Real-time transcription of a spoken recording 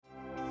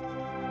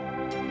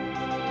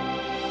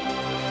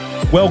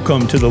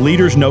Welcome to the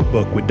Leader's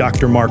Notebook with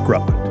Dr. Mark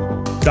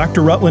Rutland.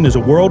 Dr. Rutland is a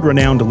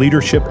world-renowned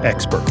leadership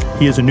expert.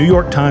 He is a New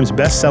York Times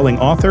best-selling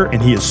author,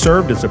 and he has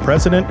served as the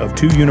president of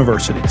 2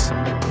 universities.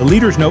 The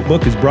Leader's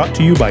Notebook is brought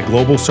to you by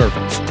Global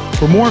Servants.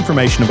 For more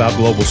information about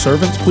Global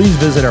Servants, please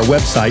visit our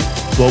website,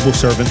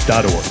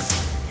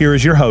 globalservants.org. Here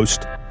is your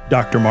host,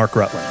 Dr. Mark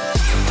Rutland.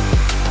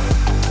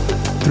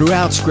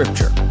 Throughout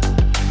Scripture,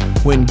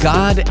 when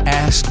God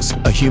asks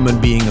a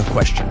human being a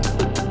question,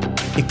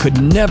 it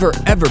could never,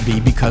 ever be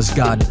because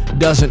God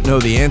doesn't know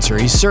the answer.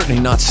 He's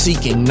certainly not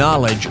seeking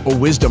knowledge or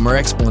wisdom or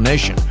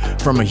explanation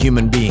from a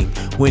human being.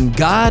 When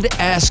God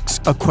asks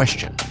a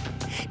question,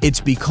 it's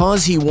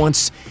because He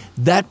wants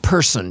that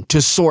person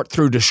to sort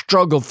through, to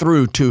struggle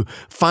through, to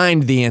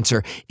find the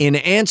answer. In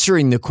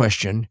answering the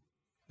question,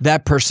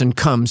 that person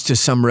comes to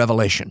some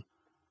revelation.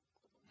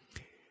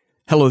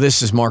 Hello,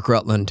 this is Mark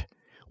Rutland.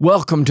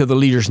 Welcome to the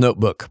Leader's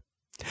Notebook.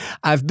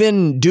 I've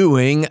been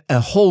doing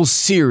a whole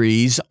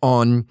series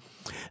on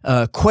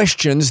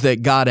questions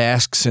that God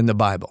asks in the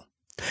Bible.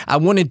 I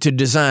wanted to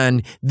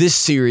design this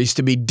series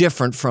to be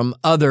different from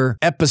other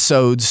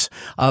episodes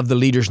of the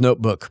Leader's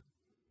Notebook.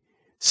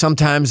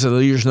 Sometimes the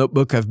Leader's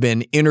Notebook have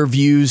been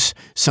interviews,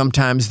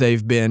 sometimes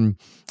they've been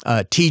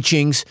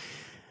teachings,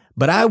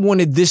 but I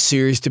wanted this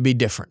series to be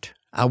different.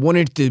 I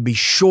wanted it to be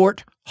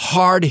short,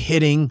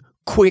 hard-hitting,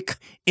 quick,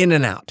 in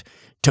and out,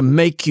 to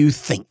make you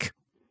think.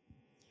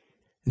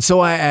 And so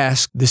I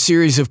asked the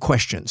series of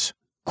questions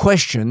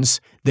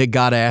that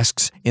God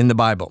asks in the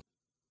Bible.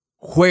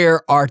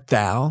 Where art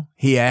thou?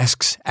 He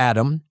asks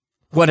Adam.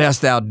 What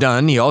hast thou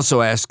done? He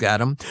also asks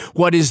Adam.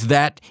 What is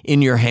that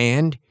in your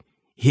hand?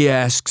 He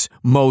asks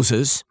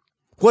Moses.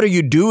 What are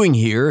you doing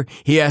here?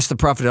 He asks the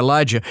prophet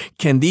Elijah.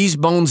 Can these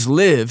bones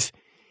live?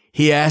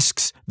 He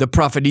asks the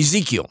prophet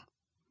Ezekiel.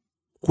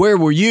 Where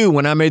were you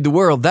when I made the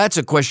world? That's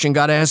a question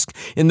God asked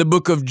in the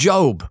book of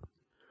Job.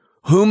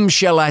 Whom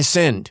shall I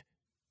send?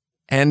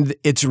 And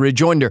it's a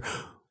rejoinder.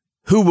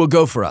 Who will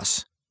go for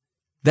us?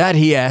 That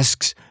he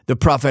asks the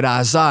prophet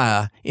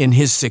Isaiah in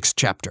his 6th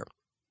chapter.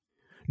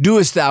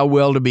 Doest thou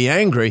well to be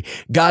angry?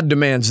 God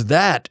demands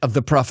that of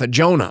the prophet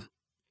Jonah.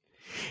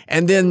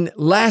 And then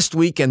last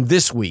week and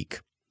this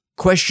week,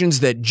 questions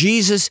that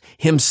Jesus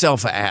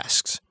himself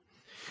asks.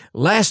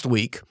 Last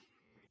week,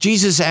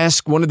 Jesus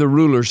asked one of the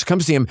rulers,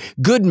 comes to him,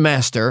 Good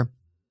master,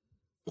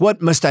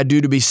 what must I do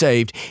to be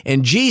saved?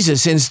 And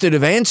Jesus, instead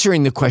of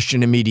answering the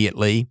question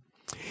immediately,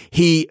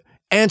 he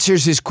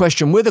answers his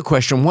question with a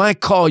question. Why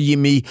call ye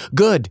me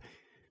good?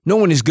 No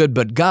one is good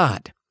but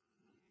God.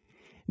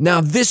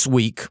 Now this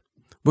week,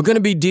 we're going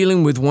to be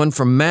dealing with one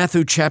from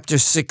Matthew chapter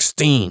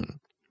 16.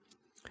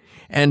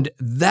 And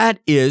that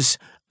is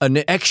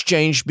an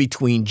exchange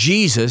between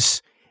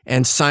Jesus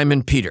and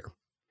Simon Peter.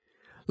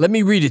 Let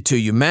me read it to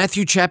you.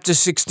 Matthew chapter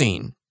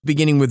 16,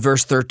 beginning with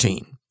verse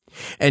 13.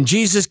 And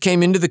Jesus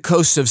came into the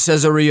coast of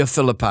Caesarea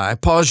Philippi.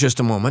 Pause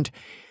just a moment.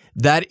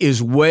 That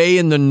is way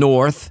in the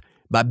north,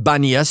 by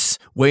Banias,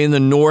 way in the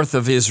north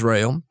of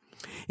Israel.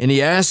 And he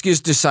asked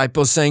his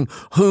disciples, saying,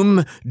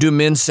 Whom do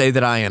men say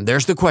that I am?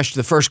 There's the question,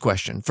 the first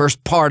question,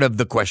 first part of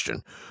the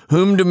question.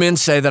 Whom do men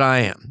say that I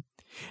am?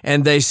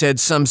 And they said,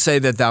 Some say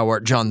that thou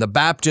art John the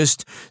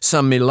Baptist,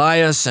 some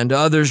Elias, and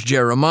others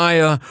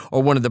Jeremiah,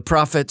 or one of the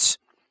prophets.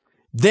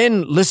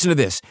 Then, listen to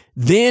this,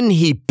 then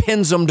he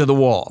pins them to the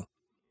wall.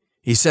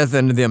 He saith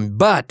unto them,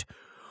 But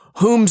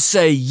whom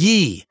say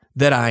ye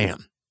that I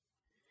am?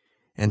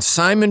 And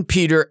Simon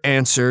Peter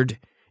answered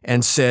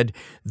and said,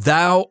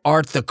 Thou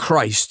art the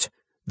Christ,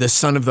 the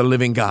Son of the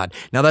living God.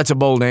 Now that's a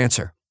bold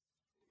answer.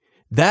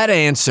 That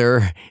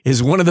answer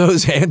is one of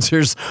those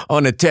answers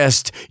on a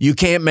test. You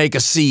can't make a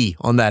C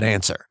on that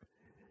answer.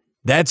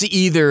 That's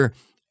either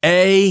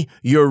A,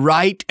 you're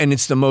right, and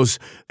it's the most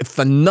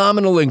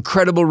phenomenal,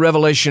 incredible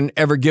revelation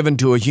ever given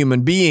to a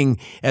human being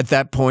at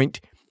that point,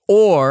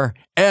 or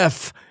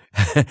F,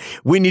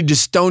 we need to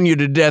stone you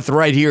to death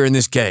right here in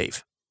this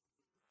cave.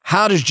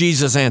 How does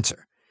Jesus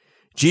answer?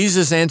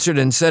 Jesus answered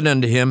and said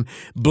unto him,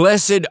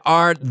 Blessed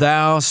art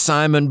thou,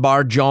 Simon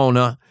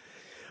Bar-Jonah,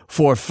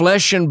 for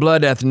flesh and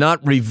blood hath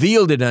not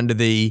revealed it unto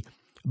thee,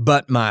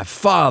 but my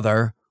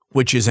Father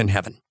which is in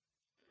heaven.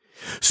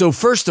 So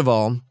first of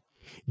all,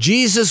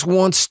 Jesus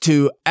wants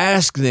to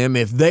ask them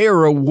if they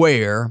are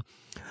aware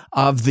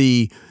of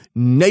the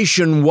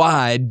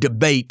nationwide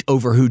debate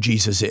over who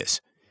Jesus is.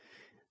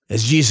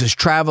 As Jesus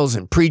travels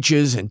and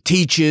preaches and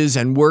teaches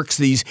and works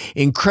these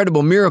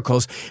incredible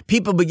miracles,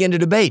 people begin to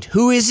debate,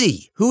 who is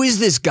he? Who is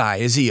this guy?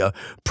 Is he a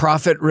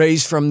prophet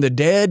raised from the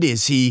dead?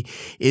 Is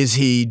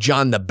he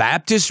John the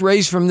Baptist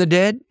raised from the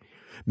dead?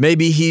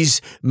 Maybe he's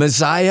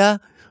Messiah?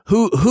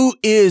 Who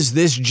is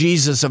this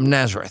Jesus of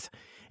Nazareth?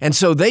 And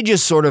so they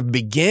just sort of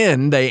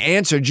they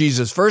answer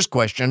Jesus' first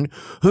question,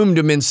 whom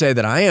do men say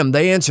that I am?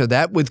 They answer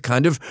that with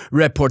kind of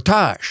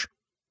reportage.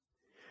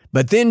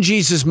 But then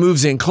Jesus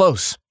moves in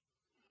close.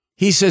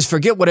 He says,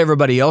 forget what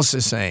everybody else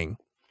is saying.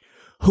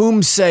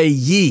 Whom say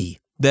ye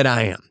that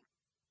I am?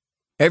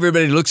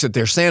 Everybody looks at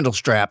their sandal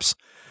straps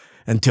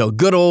until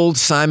good old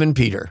Simon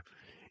Peter.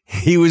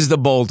 He was the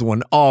bold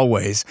one,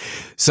 always.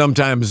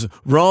 Sometimes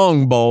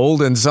wrong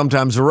bold and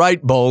sometimes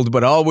right bold,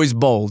 but always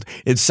bold.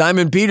 It's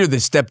Simon Peter that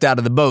stepped out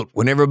of the boat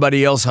when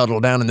everybody else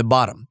huddled down in the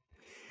bottom.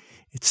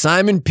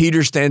 Simon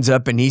Peter stands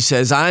up and he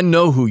says, I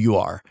know who you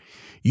are.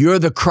 You're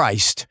the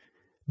Christ,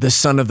 the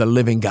Son of the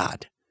living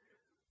God.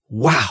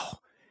 Wow.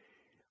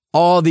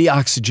 All the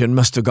oxygen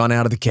must have gone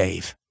out of the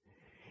cave.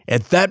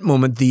 At that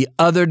moment, the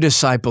other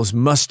disciples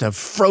must have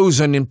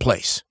frozen in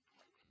place.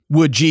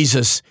 Would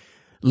Jesus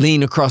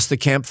lean across the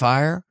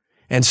campfire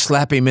and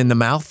slap him in the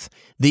mouth,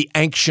 the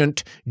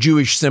ancient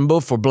Jewish symbol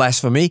for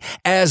blasphemy,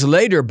 as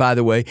later, by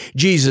the way,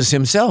 Jesus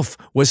himself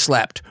was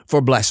slapped for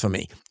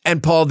blasphemy,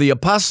 and Paul the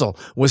Apostle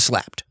was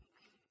slapped?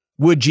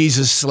 Would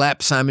Jesus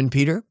slap Simon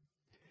Peter?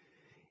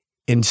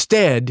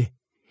 Instead,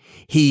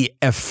 he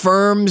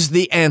affirms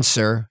the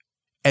answer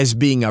as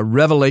being a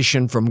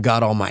revelation from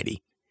God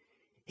Almighty.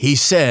 He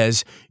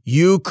says,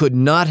 you could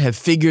not have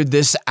figured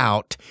this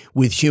out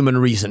with human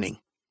reasoning.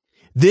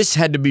 This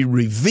had to be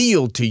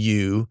revealed to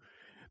you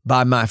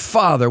by my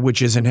Father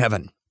which is in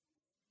heaven.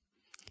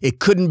 It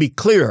couldn't be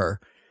clearer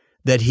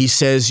that he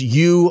says,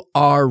 you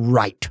are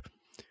right.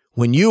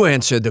 When you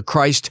answer the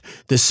Christ,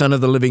 the Son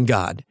of the living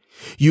God,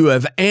 you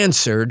have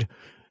answered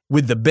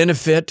with the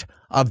benefit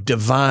of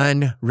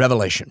divine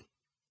revelation.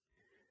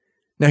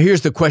 Now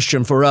here's the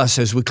question for us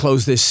as we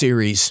close this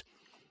series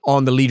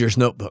on the Leader's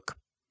Notebook.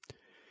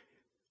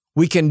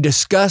 We can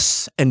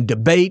discuss and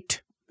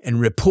debate and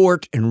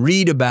report and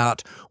read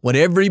about what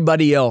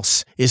everybody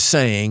else is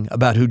saying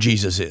about who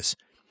Jesus is.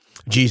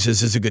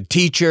 Jesus is a good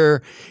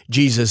teacher.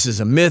 Jesus is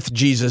a myth.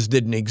 Jesus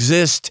didn't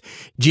exist.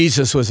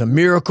 Jesus was a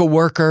miracle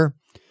worker.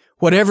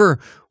 Whatever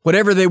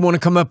they want to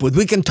come up with,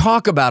 we can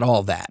talk about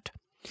all that.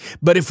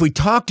 But if we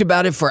talked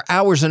about it for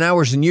hours and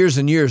hours and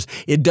years,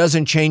 it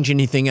doesn't change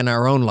anything in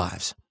our own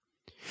lives.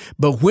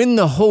 But when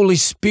the Holy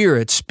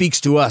Spirit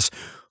speaks to us,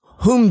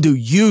 whom do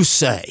you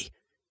say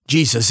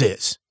Jesus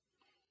is?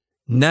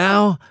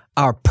 Now,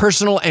 our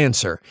personal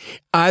answer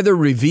either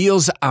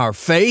reveals our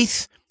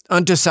faith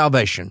unto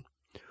salvation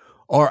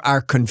or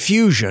our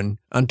confusion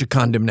unto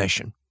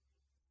condemnation.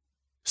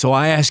 So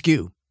I ask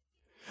you,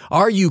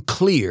 are you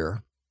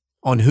clear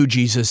on who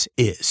Jesus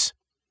is?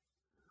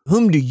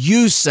 Whom do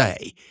you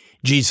say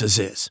Jesus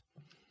is?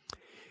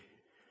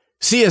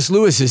 C.S.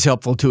 Lewis is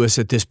helpful to us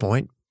at this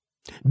point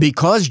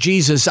because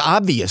Jesus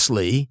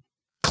obviously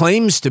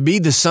claims to be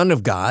the Son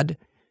of God.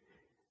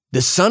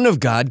 The Son of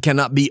God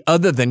cannot be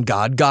other than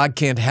God. God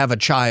can't have a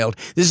child.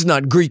 This is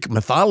not Greek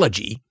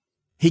mythology.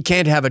 He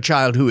can't have a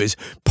child who is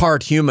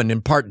part human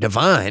and part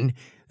divine.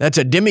 That's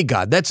a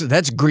demigod.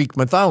 That's Greek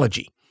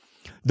mythology.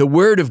 The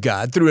Word of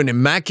God, through an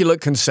immaculate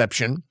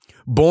conception,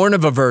 born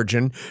of a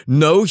virgin,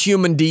 no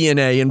human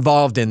DNA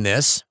involved in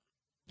this.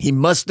 He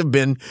must have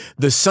been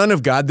the Son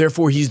of God.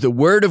 Therefore, he's the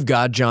Word of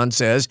God, John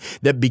says,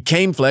 that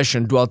became flesh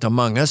and dwelt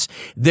among us.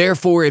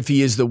 Therefore, if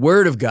he is the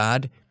Word of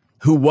God,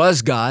 who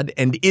was God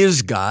and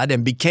is God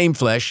and became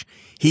flesh,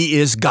 he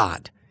is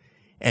God.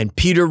 And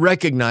Peter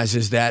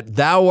recognizes that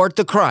thou art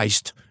the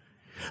Christ,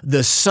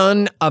 the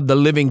Son of the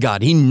living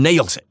God. He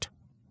nails it.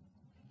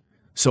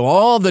 So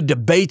all the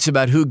debates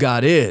about who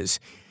God is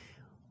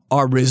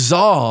are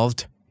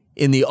resolved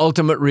in the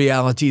ultimate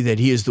reality that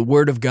he is the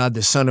Word of God,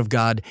 the Son of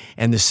God,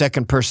 and the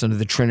second person of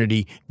the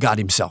Trinity, God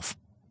himself.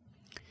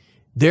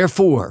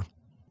 Therefore,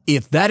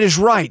 if that is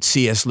right,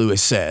 C.S.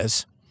 Lewis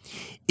says,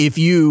 if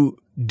you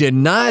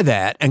deny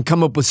that and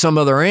come up with some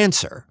other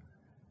answer,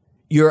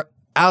 you're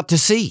out to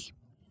sea.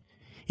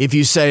 If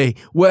you say,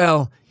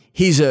 well,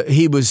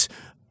 he was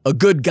a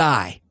good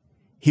guy,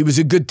 he was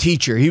a good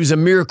teacher, he was a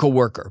miracle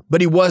worker,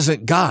 but he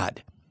wasn't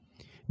God,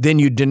 then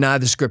you deny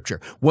the Scripture.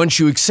 Once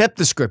you accept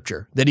the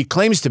Scripture that he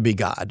claims to be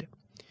God,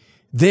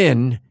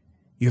 then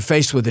you're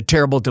faced with a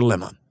terrible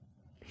dilemma.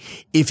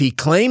 If he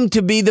claimed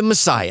to be the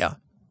Messiah,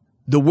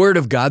 the Word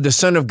of God, the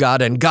Son of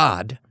God, and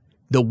God,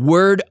 the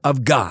Word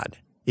of God,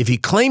 if he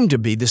claimed to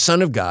be the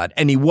Son of God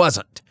and he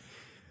wasn't,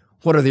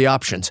 what are the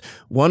options?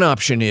 One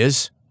option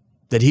is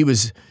that he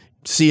was,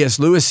 C.S.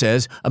 Lewis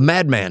says, a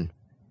madman,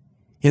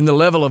 in the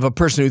level of a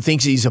person who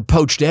thinks he's a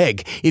poached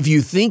egg. If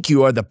you think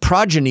you are the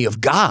progeny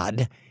of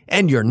God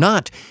and you're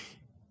not,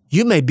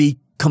 you may be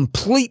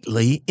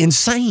completely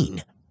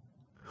insane.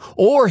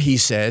 Or, he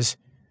says,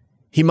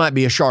 he might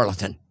be a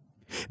charlatan.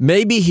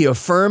 Maybe he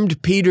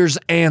affirmed Peter's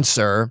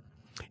answer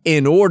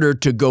in order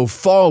to go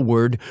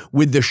forward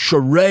with the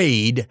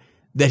charade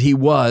that he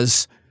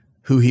was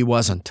who he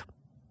wasn't.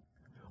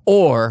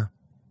 Or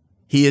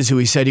he is who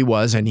he said he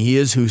was, and he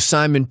is who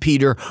Simon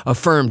Peter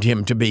affirmed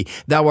him to be.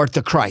 Thou art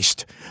the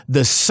Christ,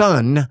 the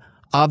Son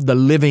of the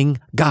living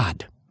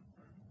God.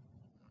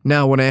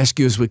 Now I want to ask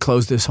you as we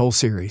close this whole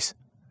series,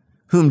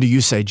 whom do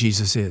you say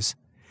Jesus is?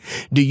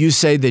 Do you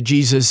say that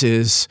Jesus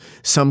is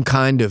some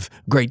kind of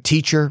great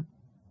teacher?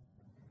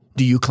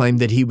 Do you claim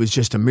that he was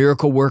just a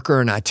miracle worker,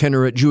 an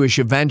itinerant Jewish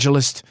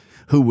evangelist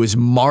who was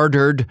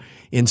martyred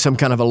in some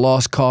kind of a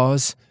lost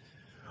cause?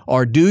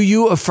 Or do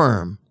you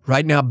affirm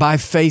right now, by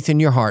faith in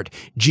your heart,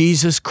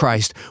 Jesus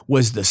Christ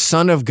was the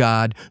Son of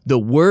God, the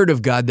Word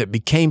of God that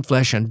became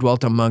flesh and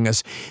dwelt among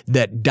us,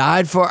 that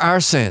died for our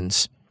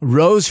sins,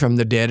 rose from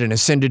the dead, and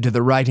ascended to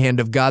the right hand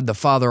of God the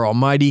Father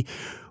Almighty,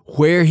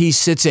 where he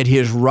sits at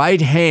his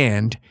right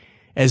hand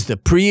as the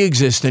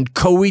pre-existent,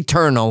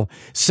 co-eternal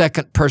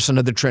second person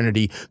of the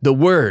Trinity, the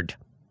Word,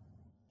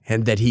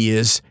 and that he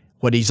is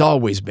what he's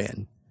always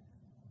been,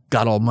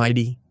 God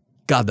Almighty,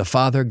 God the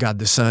Father, God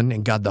the Son,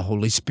 and God the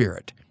Holy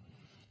Spirit.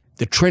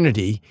 The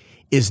Trinity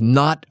is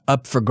not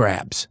up for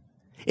grabs.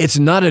 It's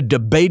not a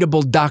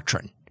debatable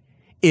doctrine.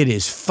 It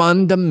is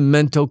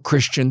fundamental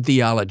Christian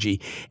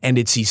theology, and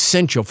it's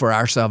essential for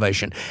our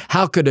salvation.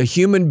 How could a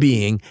human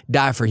being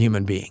die for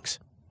human beings?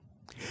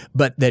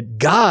 But that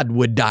God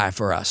would die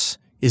for us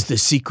is the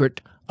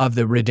secret of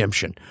the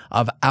redemption,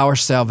 of our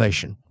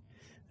salvation.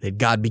 That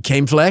God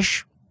became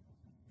flesh,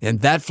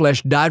 and that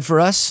flesh died for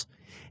us,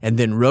 and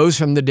then rose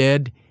from the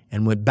dead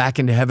and went back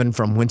into heaven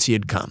from whence he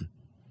had come.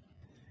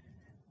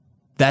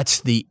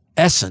 That's the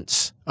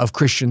essence of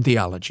Christian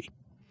theology.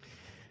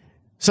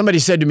 Somebody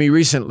said to me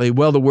recently,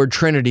 well, the word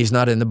Trinity is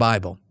not in the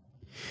Bible.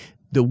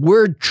 The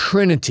word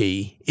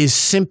Trinity is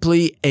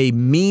simply a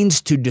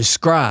means to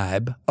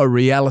describe a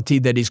reality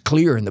that is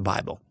clear in the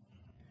Bible.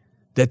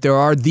 That there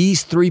are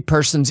these three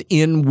persons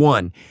in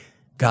one,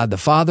 God the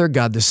Father,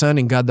 God the Son,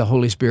 and God the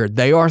Holy Spirit.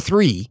 They are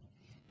three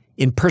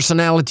in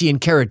personality and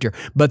character,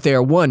 but they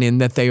are one in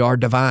that they are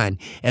divine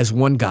as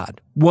one God.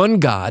 One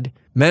God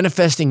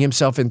manifesting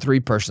himself in three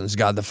persons,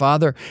 God the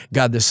Father,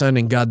 God the Son,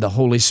 and God the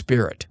Holy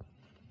Spirit.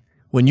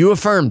 When you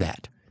affirm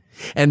that,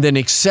 and then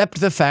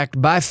accept the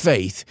fact by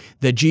faith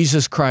that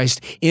Jesus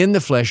Christ in the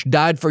flesh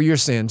died for your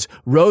sins,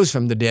 rose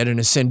from the dead, and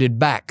ascended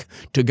back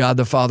to God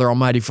the Father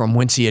Almighty from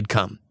whence he had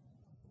come.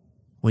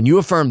 When you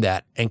affirm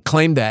that and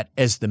claim that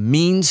as the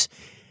means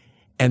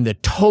and the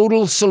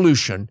total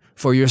solution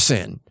for your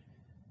sin,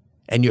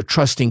 and you're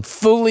trusting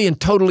fully and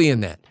totally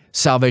in that,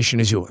 salvation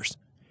is yours.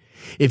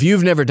 If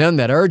you've never done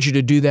that, I urge you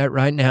to do that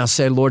right now.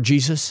 Say, Lord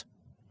Jesus,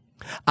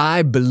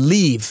 I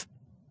believe,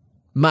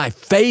 my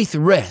faith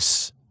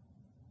rests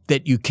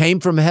that you came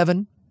from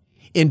heaven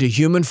into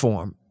human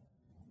form,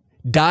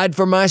 died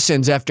for my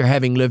sins after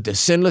having lived a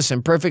sinless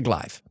and perfect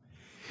life,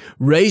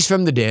 raised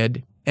from the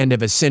dead, and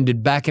have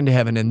ascended back into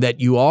heaven, and that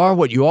you are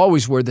what you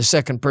always were, the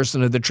second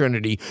person of the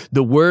Trinity,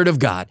 the Word of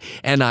God.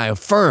 And I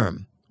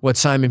affirm what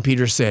Simon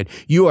Peter said,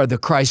 you are the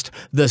Christ,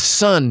 the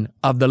Son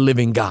of the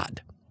living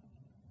God.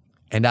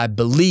 And I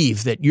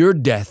believe that your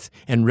death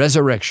and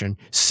resurrection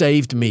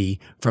saved me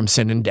from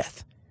sin and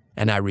death.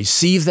 And I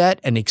receive that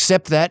and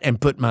accept that and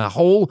put my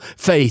whole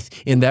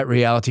faith in that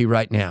reality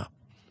right now.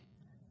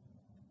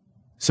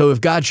 So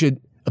if God should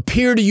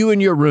appear to you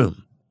in your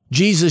room,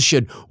 Jesus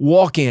should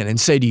walk in and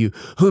say to you,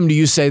 whom do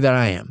you say that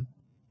I am?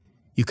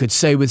 You could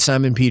say with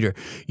Simon Peter,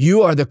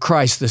 you are the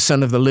Christ, the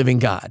Son of the living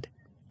God,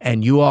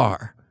 and you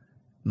are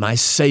my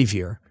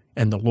Savior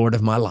and the Lord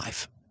of my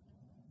life.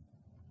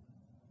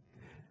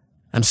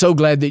 I'm so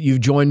glad that you've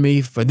joined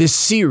me for this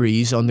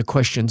series on the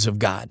questions of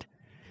God.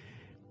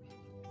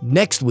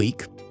 Next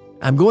week,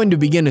 I'm going to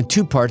begin a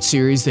two-part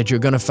series that you're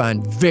going to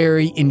find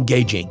very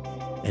engaging.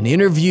 An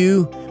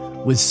interview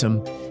with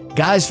some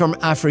guys from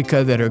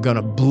Africa that are going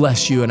to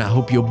bless you, and I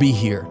hope you'll be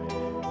here.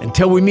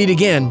 Until we meet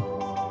again,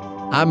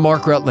 I'm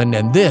Mark Rutland,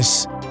 and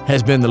this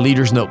has been the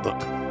Leader's Notebook.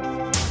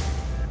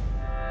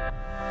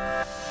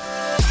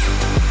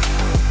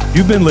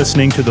 You've been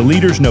listening to the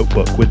Leader's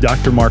Notebook with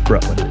Dr. Mark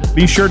Rutland.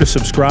 Be sure to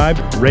subscribe,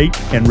 rate,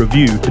 and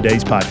review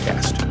today's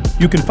podcast.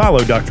 You can follow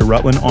Dr.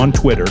 Rutland on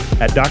Twitter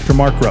at Dr.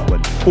 Mark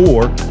Rutland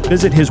or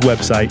visit his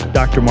website,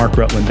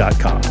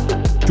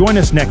 drmarkrutland.com. Join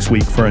us next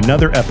week for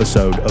another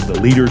episode of the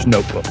Leader's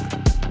Notebook.